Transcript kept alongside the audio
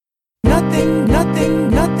nothing, nothing,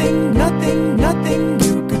 nothing, nothing, nothing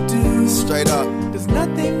you could do. Straight up. There's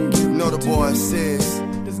nothing you Know the could boy do. says.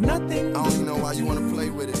 There's nothing. I don't even know why you want to play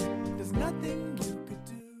with it. There's nothing you could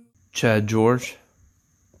do. Chad George,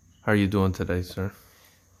 how are you doing today, sir?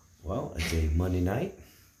 Well, it's a Monday night,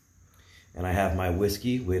 and I have my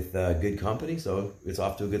whiskey with good company, so it's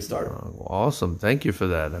off to a good start. Awesome. Thank you for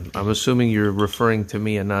that. I'm assuming you're referring to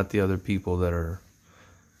me and not the other people that are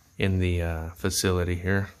in the facility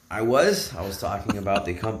here. I was talking about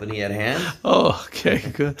the company at hand. Oh, okay,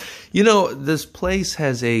 good. You know, this place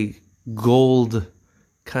has a gold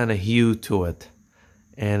kind of hue to it,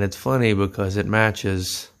 and it's funny because it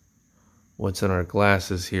matches what's in our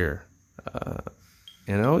glasses here.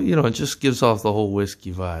 You know, it just gives off the whole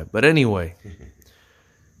whiskey vibe. But anyway,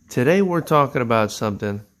 today we're talking about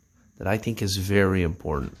something that I think is very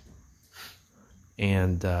important,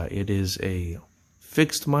 and it is a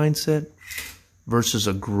fixed mindset versus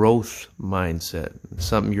a growth mindset.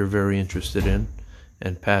 Something you're very interested in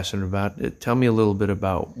and passionate about. Tell me a little bit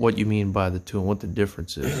about what you mean by the two and what the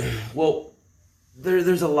difference is. Well,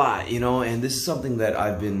 there's a lot, you know, and this is something that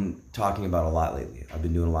I've been talking about a lot lately. I've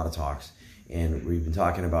been doing a lot of talks, and we've been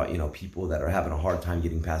talking about, you know, people that are having a hard time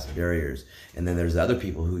getting past barriers, and then there's other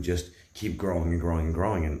people who just keep growing and growing and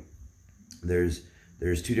growing, and there's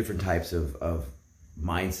two different types of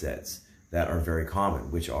mindsets that are very common,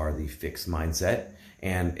 which are the fixed mindset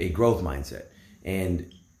and a growth mindset. And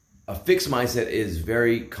a fixed mindset is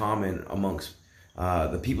very common amongst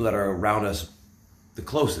the people that are around us the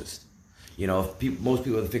closest. You know, most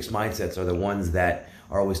people with fixed mindsets are the ones that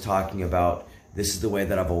are always talking about, this is the way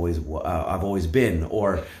that I've always been,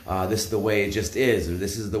 or this is the way it just is, or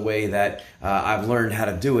this is the way that I've learned how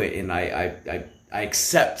to do it, and I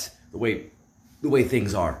accept the way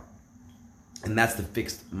things are. And that's the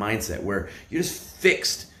fixed mindset, where you're just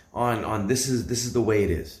fixed on this is the way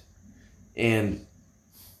it is. And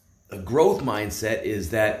a growth mindset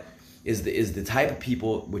is the type of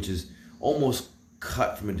people which is almost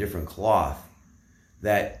cut from a different cloth,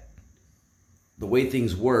 that the way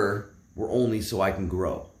things were only so I can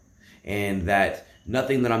grow, and that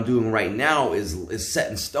nothing that I'm doing right now is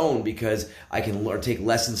set in stone, because I can take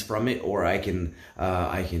lessons from it, or I can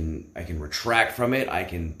retract from it, I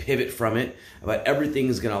can pivot from it, but everything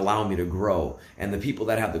is going to allow me to grow. And the people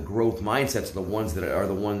that have the growth mindsets are the ones that are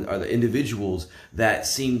the individuals that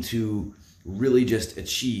seem to really just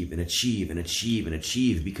achieve and achieve and achieve and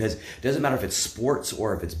achieve, because it doesn't matter if it's sports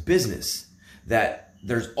or if it's business, that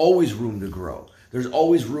there's always room to grow. There's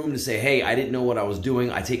always room to say, hey, I didn't know what I was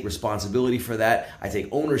doing. I take responsibility for that. I take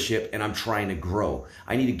ownership, and I'm trying to grow.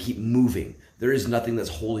 I need to keep moving. There is nothing that's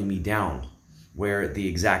holding me down. Where the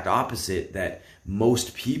exact opposite, that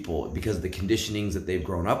most people, because of the conditionings that they've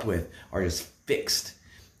grown up with, are just fixed.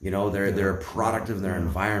 You know, they're a product of their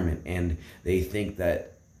environment, and they think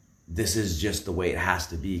that this is just the way it has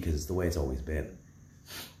to be because it's the way it's always been.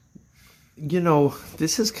 You know,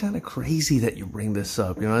 this is kind of crazy that you bring this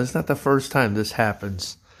up. You know, it's not the first time this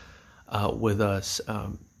happens with us.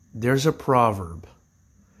 There's a proverb,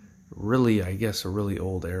 really, I guess, a really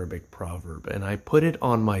old Arabic proverb, and I put it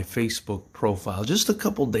on my Facebook profile just a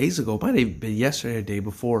couple days ago. Might have been yesterday or the day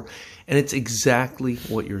before, and it's exactly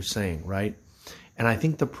what you're saying, right? And I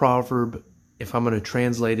think the proverb, if I'm going to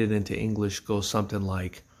translate it into English, goes something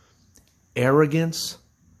like, arrogance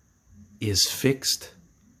is fixed,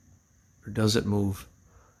 or doesn't move,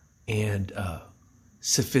 and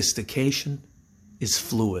sophistication is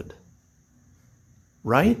fluid.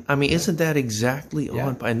 Right? I mean, isn't that exactly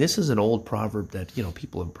on? And this is an old proverb that, you know,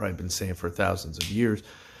 people have probably been saying for thousands of years.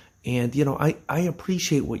 And, you know, I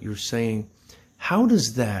appreciate what you're saying. How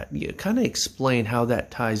does that, you kind of explain how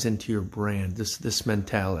that ties into your brand, this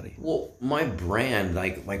mentality? Well, my brand,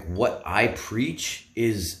 like what I preach,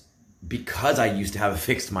 is because I used to have a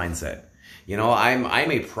fixed mindset. You know, I'm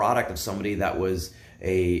a product of somebody that was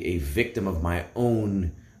a victim of my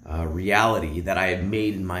own reality that I had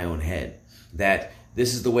made in my own head. That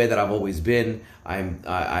this is the way that I've always been. I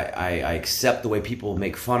accept the way people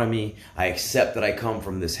make fun of me. I accept that I come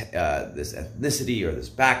from this ethnicity or this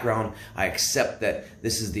background. I accept that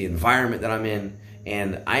this is the environment that I'm in.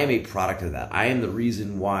 And I am a product of that. I am the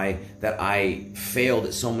reason why that I failed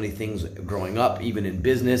at so many things growing up, even in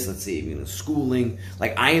business, let's say, even in schooling.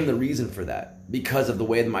 Like, I am the reason for that because of the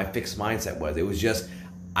way that my fixed mindset was. It was just,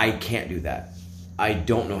 I can't do that. I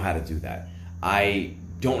don't know how to do that. I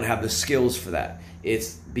don't have the skills for that.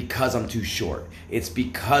 It's because I'm too short. It's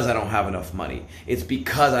because I don't have enough money. It's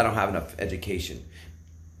because I don't have enough education.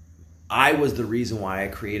 I was the reason why I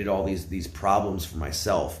created all these problems for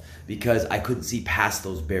myself, because I couldn't see past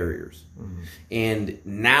those barriers. And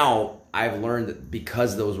now I've learned that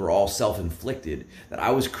because those were all self-inflicted, that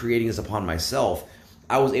I was creating this upon myself,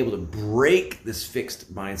 I was able to break this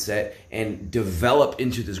fixed mindset and develop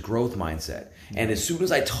into this growth mindset. And as soon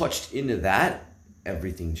as I touched into that,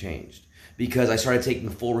 everything changed. Because I started taking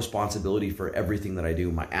full responsibility for everything that I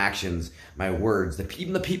do, my actions, my words,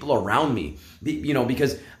 even the people around me.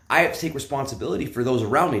 Because I have to take responsibility for those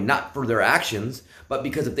around me, not for their actions, but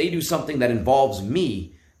because if they do something that involves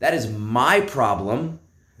me, that is my problem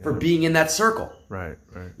for being in that circle. Right.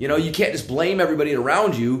 You can't just blame everybody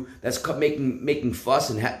around you that's making fuss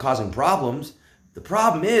and causing problems. The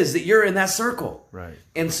problem is that you're in that circle. Right.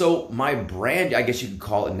 And so my brand, I guess you could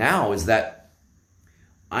call it now, is that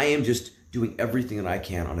I am just doing everything that I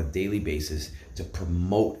can on a daily basis to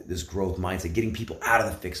promote this growth mindset, getting people out of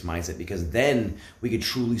the fixed mindset, because then we could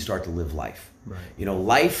truly start to live life. Right.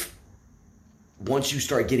 Life, once you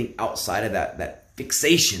start getting outside of that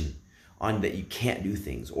fixation on that you can't do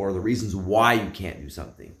things or the reasons why you can't do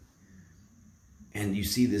something, and you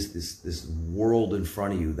see this world in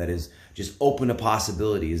front of you that is just open to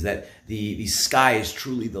possibilities, that the sky is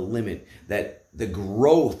truly the limit, that the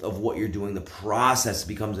growth of what you're doing, the process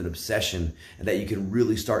becomes an obsession, and that you can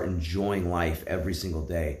really start enjoying life every single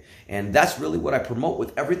day. And that's really what I promote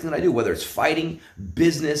with everything that I do, whether it's fighting,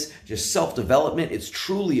 business, just self-development. It's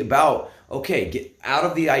truly about, okay, get out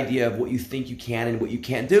of the idea of what you think you can and what you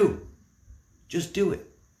can't do. Just do it.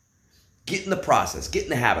 Get in the process, get in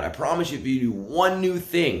the habit. I promise you, if you do one new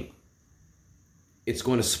thing, it's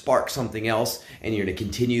going to spark something else, and you're going to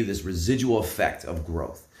continue this residual effect of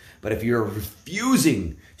growth. But if you're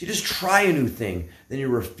refusing to just try a new thing, then you're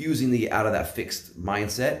refusing to get out of that fixed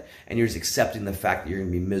mindset, and you're just accepting the fact that you're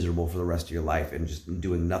going to be miserable for the rest of your life and just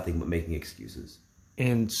doing nothing but making excuses.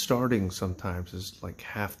 And starting sometimes is like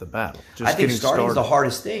half the battle. I think starting is the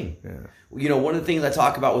hardest thing. Yeah. One of the things I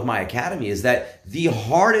talk about with my academy is that the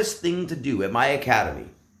hardest thing to do at my academy,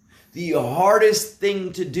 the hardest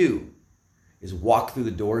thing to do is walk through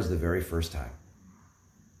the doors the very first time.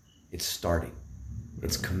 It's starting.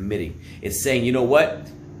 It's committing. It's saying, you know what?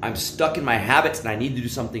 I'm stuck in my habits and I need to do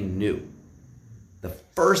something new. The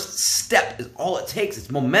first step is all it takes. It's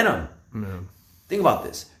momentum. Yeah. Think about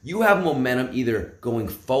this. You have momentum either going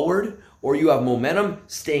forward or you have momentum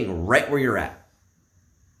staying right where you're at.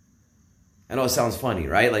 I know it sounds funny,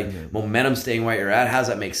 right? Like momentum staying right where you're at. How does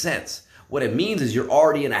that make sense? What it means is you're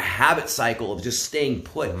already in a habit cycle of just staying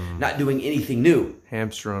put, not doing anything new.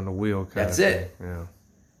 Hamster on the wheel kind That's of it. thing. Yeah.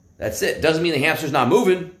 That's it. Doesn't mean the hamster's not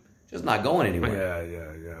moving, just not going anywhere.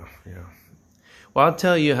 Yeah. Well, I'll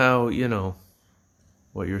tell you how,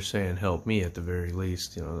 what you're saying helped me at the very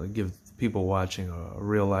least. Give people watching a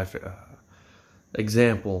real life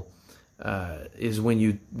example is when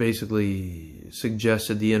you basically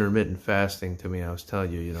suggested the intermittent fasting to me. I was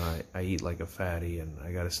telling you, I eat like a fatty and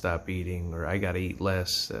I got to stop eating, or I got to eat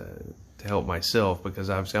less to help myself,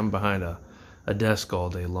 because obviously I'm behind a desk all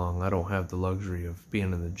day long. I don't have the luxury of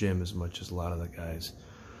being in the gym as much as a lot of the guys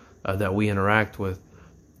that we interact with.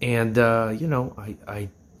 And, I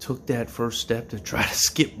took that first step to try to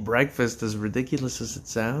skip breakfast, as ridiculous as it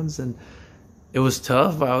sounds. And it was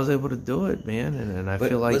tough. I was able to do it, man. And I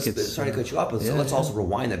feel like it's... Sorry to cut you off, but let's also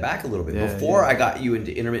rewind that back a little bit. Yeah, Before I got you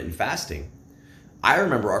into intermittent fasting, I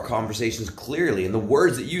remember our conversations clearly. And the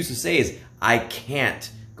words that you used to say is, I can't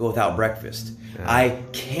go without breakfast. Yeah. I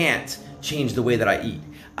can't change the way that I eat.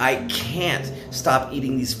 I can't stop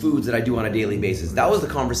eating these foods that I do on a daily basis. That was the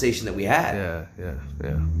conversation that we had.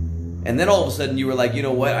 Yeah. And then all of a sudden you were like, you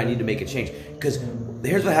know what? I need to make a change. Because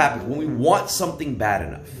here's what happens. When we want something bad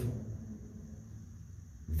enough,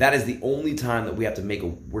 that is the only time that we're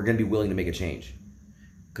going to be willing to make a change.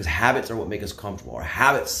 Because habits are what make us comfortable. Our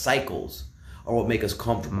habit cycles are what make us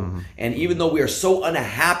comfortable. Mm-hmm. And even though we are so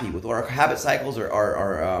unhappy with what our habit cycles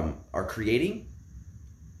are creating,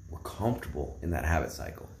 we're comfortable in that habit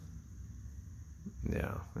cycle.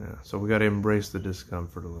 Yeah. So we got to embrace the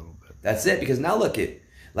discomfort a little bit. That's it. Because now look at,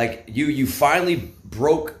 like, you finally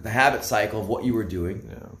broke the habit cycle of what you were doing.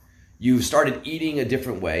 Yeah. You started eating a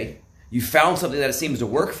different way. You found something that seems to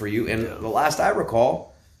work for you. And the last I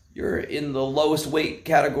recall, you're in the lowest weight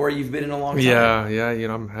category you've been in a long time.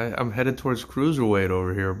 Yeah. I'm headed towards cruiserweight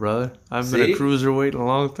over here, brother. I've been a cruiserweight in a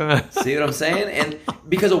long time. See what I'm saying? And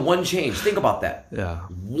because of one change. Think about that. Yeah.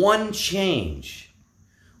 One change.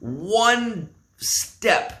 One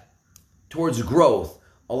step towards growth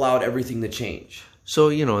allowed everything to change. So,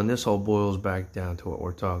 and this all boils back down to what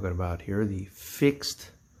we're talking about here, the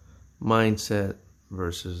fixed mindset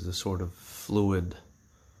versus the sort of fluid,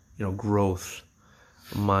 growth.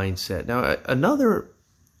 mindset. Now, another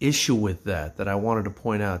issue with that I wanted to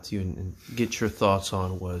point out to you and get your thoughts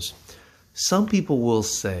on was some people will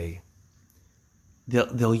say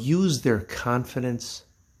they'll use their confidence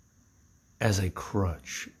as a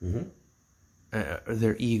crutch,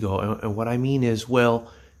 their ego. And what I mean is,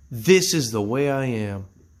 well, this is the way I am,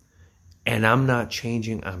 and I'm not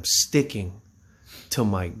changing. I'm sticking to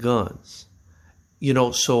my guns.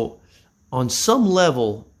 So on some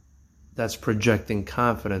level, that's projecting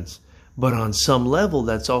confidence, but on some level,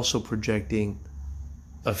 that's also projecting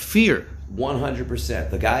a fear.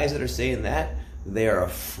 100%. The guys that are saying that, they are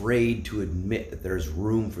afraid to admit that there's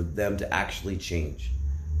room for them to actually change.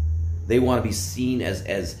 They want to be seen as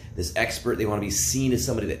this expert. They want to be seen as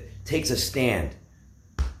somebody that takes a stand.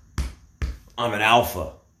 I'm an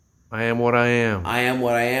alpha. I am what I am. I am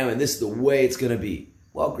what I am, and this is the way it's going to be.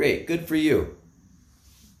 Well, great. Good for you.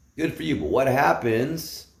 Good for you. But what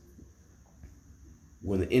happens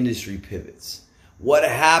when the industry pivots? What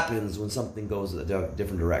happens when something goes a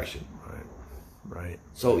different direction? Right.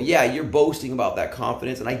 So yeah, you're boasting about that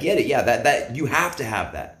confidence, and I get it. Yeah, that you have to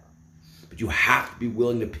have that, but you have to be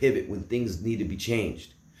willing to pivot when things need to be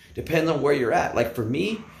changed. Depends on where you're at. Like for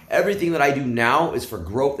me, everything that I do now is for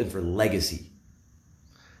growth and for legacy.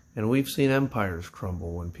 And we've seen empires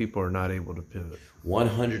crumble when people are not able to pivot.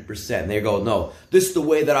 100%. And they go, no, this is the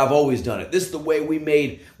way that I've always done it. This is the way we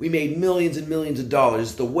made millions and millions of dollars.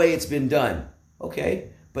 It's the way it's been done. Okay,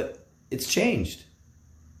 but it's changed.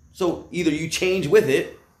 So either you change with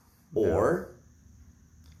it, or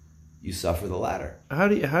you suffer the latter. How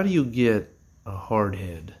do you get a hard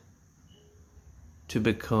head to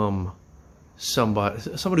become somebody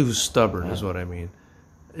who's stubborn is what I mean,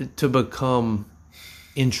 to become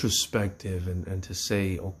introspective and to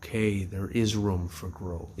say, okay, there is room for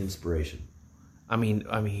growth. Inspiration. I mean,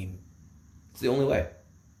 it's the only way.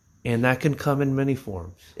 And that can come in many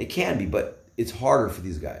forms. It can be, but it's harder for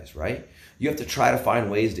these guys, right? You have to try to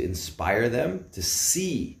find ways to inspire them to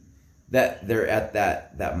see that they're at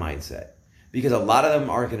that mindset, because a lot of them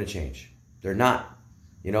aren't going to change. They're not.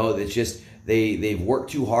 It's just they've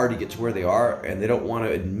worked too hard to get to where they are, and they don't want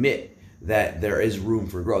to admit that there is room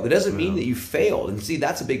for growth. It doesn't mean that you failed. And see,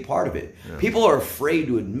 that's a big part of it. Yeah. People are afraid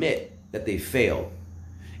to admit that they failed.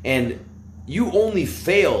 And you only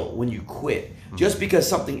fail when you quit. Just because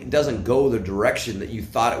something doesn't go the direction that you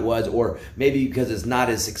thought it was, or maybe because it's not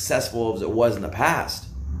as successful as it was in the past.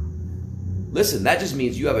 Listen, that just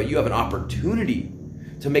means you have an opportunity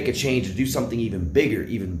to make a change, to do something even bigger,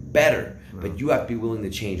 even better. But you have to be willing to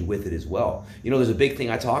change with it as well. There's a big thing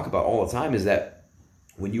I talk about all the time is that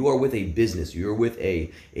when you are with a business, you're with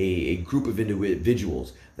a group of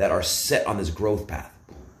individuals that are set on this growth path.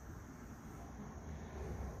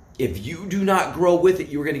 If you do not grow with it,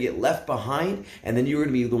 you're going to get left behind, and then you're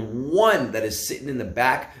going to be the one that is sitting in the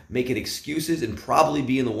back making excuses and probably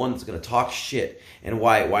being the one that's going to talk shit and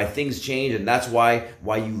why things change, and that's why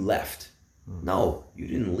you left. No, you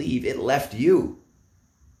didn't leave. It left you.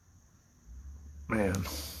 Man,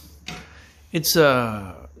 it's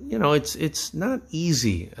it's not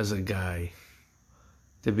easy as a guy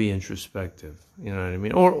to be introspective, you know what I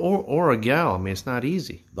mean? Or a gal. I mean, it's not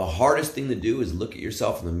easy. The hardest thing to do is look at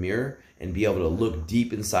yourself in the mirror and be able to look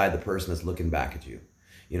deep inside the person that's looking back at you.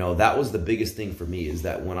 That was the biggest thing for me, is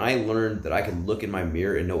that when I learned that I could look in my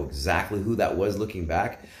mirror and know exactly who that was looking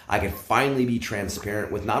back, I could finally be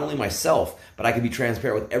transparent with not only myself, but I could be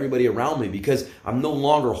transparent with everybody around me, because I'm no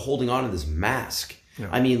longer holding on to this mask. Yeah.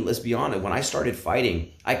 I mean, let's be honest. When I started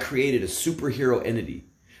fighting, I created a superhero entity.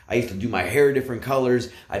 I used to do my hair different colors.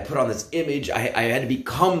 I put on this image. I had to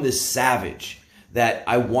become this savage that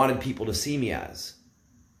I wanted people to see me as.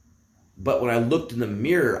 But when I looked in the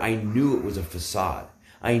mirror, I knew it was a facade.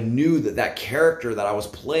 I knew that character that I was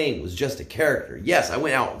playing was just a character. Yes, I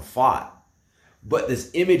went out and fought. But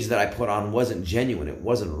this image that I put on wasn't genuine. It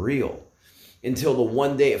wasn't real. Until the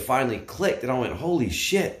one day it finally clicked and I went, holy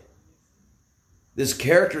shit. This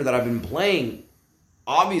character that I've been playing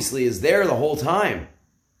obviously is there the whole time.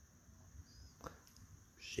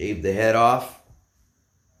 Shaved the head off,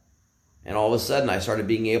 and all of a sudden I started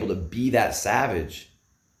being able to be that savage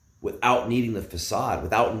without needing the facade,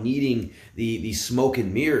 without needing the smoke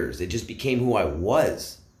and mirrors. It just became who I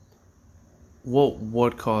was.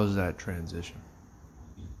 What caused that transition?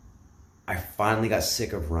 I finally got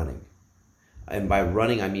sick of running. And by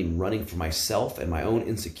running, I mean running for myself and my own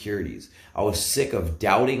insecurities. I was sick of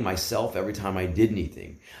doubting myself every time I did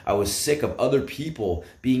anything. I was sick of other people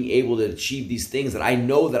being able to achieve these things that I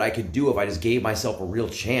know that I could do if I just gave myself a real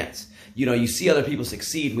chance. You see other people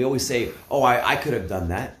succeed, and we always say, oh, I could have done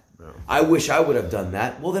that. No. I wish I would have done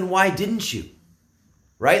that. Well, then why didn't you?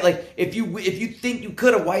 right? Like if you think you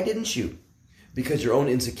could have, why didn't you? Because your own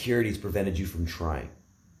insecurities prevented you from trying.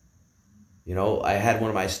 You know, I had one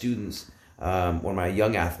of my students, one of my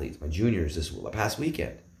young athletes, my juniors, this past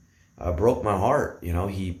weekend, broke my heart. You know,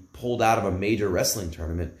 he pulled out of a major wrestling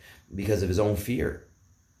tournament because of his own fear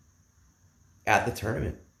at the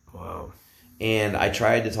tournament. Wow. And I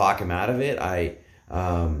tried to talk him out of it. I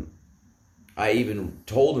even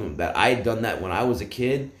told him that I had done that when I was a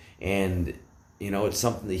kid, and you know, it's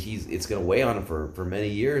something that it's going to weigh on him for many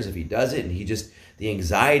years if he does it. And the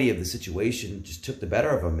anxiety of the situation just took the better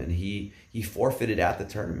of him, and he forfeited at the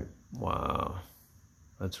tournament. Wow,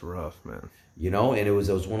 that's rough, man. You know, and it was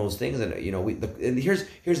one of those things that, you know, and here's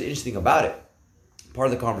the interesting about it. Part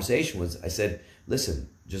of the conversation was, I said, listen,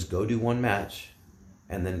 just go do one match,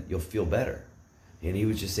 and then you'll feel better. And he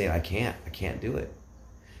was just saying, I can't do it.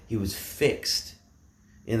 He was fixed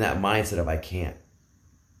in that mindset of I can't.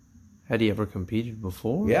 Had he ever competed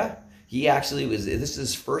before? Yeah. He actually this is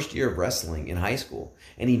his first year of wrestling in high school.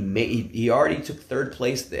 And he already took third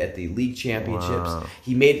place at the league championships. Wow.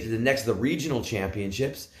 He made it to the regional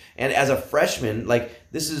championships. And as a freshman,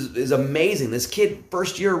 like, this is amazing. This kid,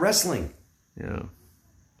 first year of wrestling. Yeah.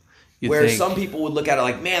 Where some people would look at it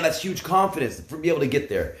like, man, that's huge confidence to be able to get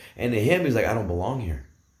there. And to him, he's like, I don't belong here.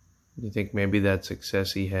 You think maybe that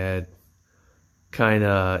success he had kind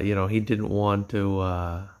of, you know, he didn't want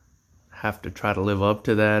to have to try to live up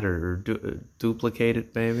to that or duplicate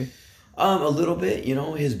it maybe? A little bit. You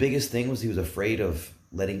know, his biggest thing was he was afraid of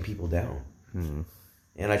letting people down. Hmm.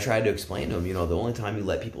 And I tried to explain to him, you know, the only time you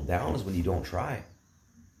let people down is when you don't try.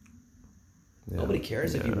 Yeah. Nobody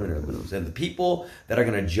cares if you win or lose. And the people that are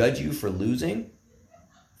going to judge you for losing,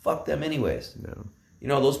 fuck them anyways. Yeah. You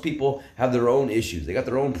know, those people have their own issues. They got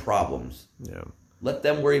their own problems. Yeah. Let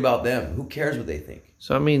them worry about them. Who cares what they think?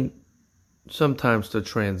 So, I mean, sometimes the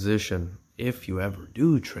transition, if you ever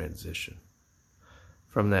do transition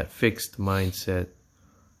from that fixed mindset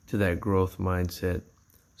to that growth mindset,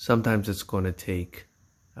 sometimes it's going to take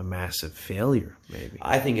a massive failure, maybe.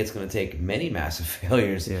 I think it's going to take many massive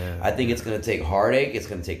failures. Yeah. I think it's going to take heartache. It's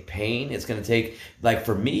going to take pain. It's going to take, like,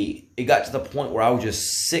 for me, it got to the point where I was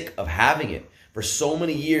just sick of having it for so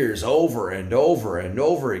many years, over and over and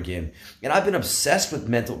over again. And I've been obsessed with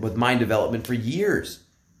mind development for years.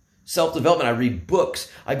 Self-development. I read books.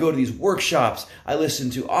 I go to these workshops. I listen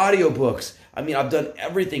to audiobooks. I mean, I've done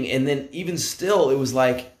everything. And then even still, it was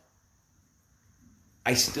like,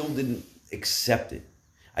 I still didn't accept it.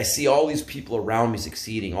 I see all these people around me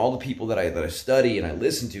succeeding, all the people that I study and I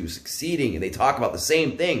listen to succeeding, and they talk about the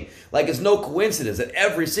same thing. Like, it's no coincidence that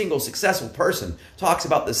every single successful person talks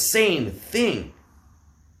about the same thing.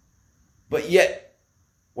 But yet,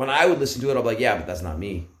 when I would listen to it, I'm like, yeah, but that's not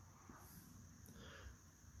me.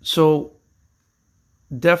 So,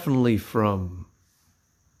 definitely from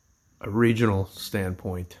a regional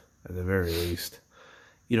standpoint, at the very least,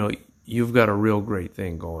 you know, you've got a real great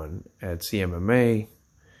thing going at CMMA.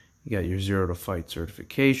 You got your 0 to Fight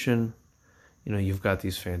certification. You know, you've got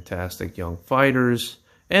these fantastic young fighters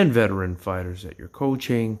and veteran fighters that you're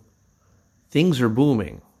coaching. Things are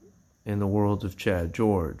booming in the world of Chad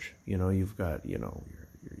George. You know, you've got, you know,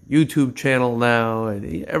 your YouTube channel now,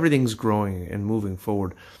 and everything's growing and moving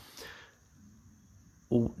forward.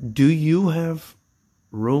 Do you have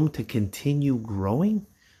room to continue growing?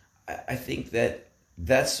 I think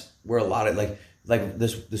that's where a lot of, like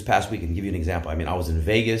this past week, and give you an example. I mean, I was in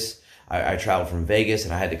Vegas. I traveled from Vegas,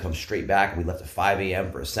 and I had to come straight back. We left at 5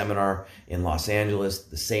 a.m. for a seminar in Los Angeles.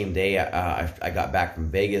 The same day, I got back from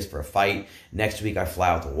Vegas for a fight. Next week, I fly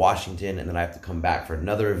out to Washington, and then I have to come back for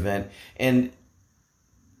another event. And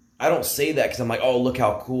I don't say that because I'm like, oh, look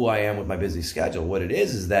how cool I am with my busy schedule. What it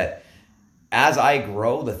is that as I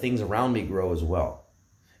grow, the things around me grow as well.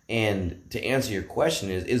 And to answer your question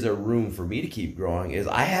is there room for me to keep growing?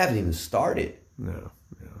 I haven't even started. No.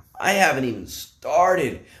 I haven't even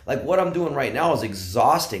started. Like, what I'm doing right now is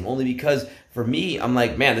exhausting, only because for me, I'm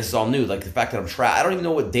like, man, this is all new. Like, the fact that I'm I don't even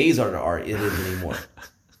know what days it is anymore.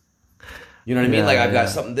 You know what I mean? Like, I've got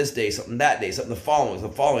something this day, something that day, something the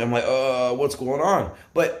following. I'm like, what's going on?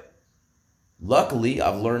 But luckily,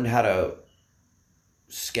 I've learned how to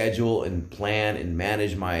schedule and plan and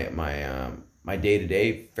manage my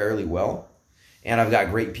day-to-day fairly well. And I've got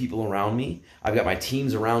great people around me. I've got my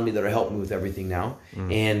teams around me that are helping me with everything now.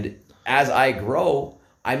 And as I grow,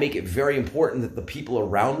 I make it very important that the people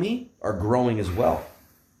around me are growing as well.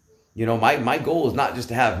 You know, my goal is not just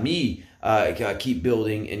to have me keep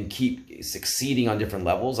building and keep succeeding on different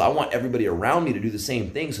levels. I want everybody around me to do the same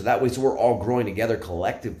thing, so that way, so we're all growing together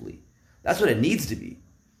collectively. That's what it needs to be.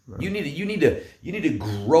 Right. You need to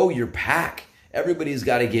grow your pack. Everybody's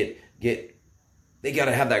got to get they got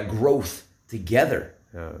to have that growth together.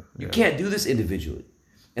 Yeah, you can't do this individually.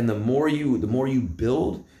 And the more you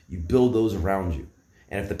build those around you.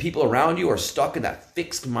 And if the people around you are stuck in that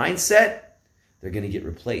fixed mindset, they're going to get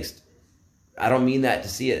replaced. I don't mean that to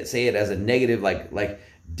say it as a negative, like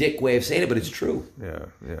dick way of saying it, but it's true. Yeah.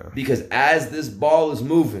 Because as this ball is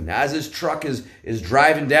moving, as this truck is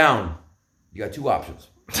driving down, you got two options.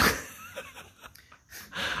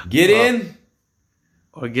 Get in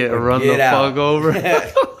or run the out. fuck over.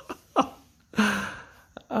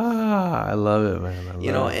 I love it, man.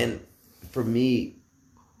 You know, and for me,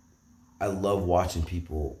 I love watching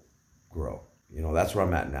people grow. You know, that's where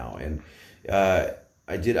I'm at now. And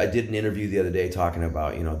I did an interview the other day talking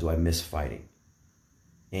about, you know, do I miss fighting?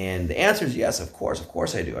 And the answer is yes, of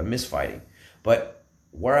course I do. I miss fighting. But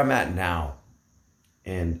where I'm at now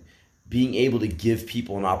and being able to give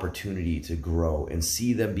people an opportunity to grow and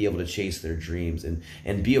see them be able to chase their dreams and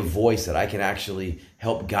be a voice that I can actually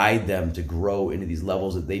help guide them to grow into these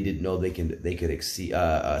levels that they didn't know they could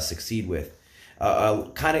succeed with,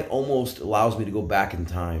 kind of almost allows me to go back in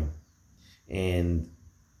time and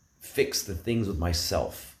fix the things with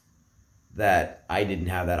myself that I didn't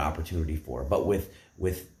have that opportunity for, but with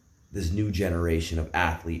this new generation of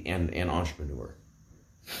athlete and entrepreneur.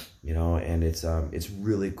 You know, and it's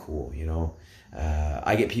really cool. You know,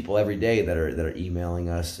 I get people every day that are emailing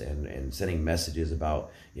us and sending messages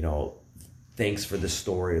about, you know, thanks for this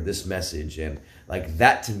story or this message, and like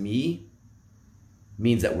that to me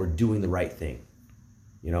means that we're doing the right thing.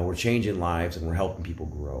 You know, we're changing lives and we're helping people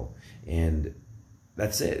grow, and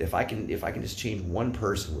that's it. If I can just change one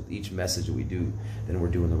person with each message that we do, then we're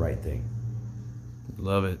doing the right thing.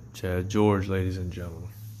 Love it, Chad George, ladies and gentlemen.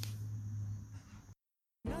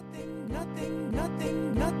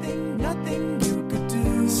 Nothing you could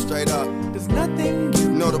do. Straight up. There's nothing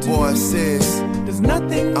you Know the boy says. There's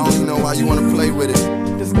nothing I don't even know why you want to play with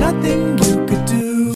it. There's nothing you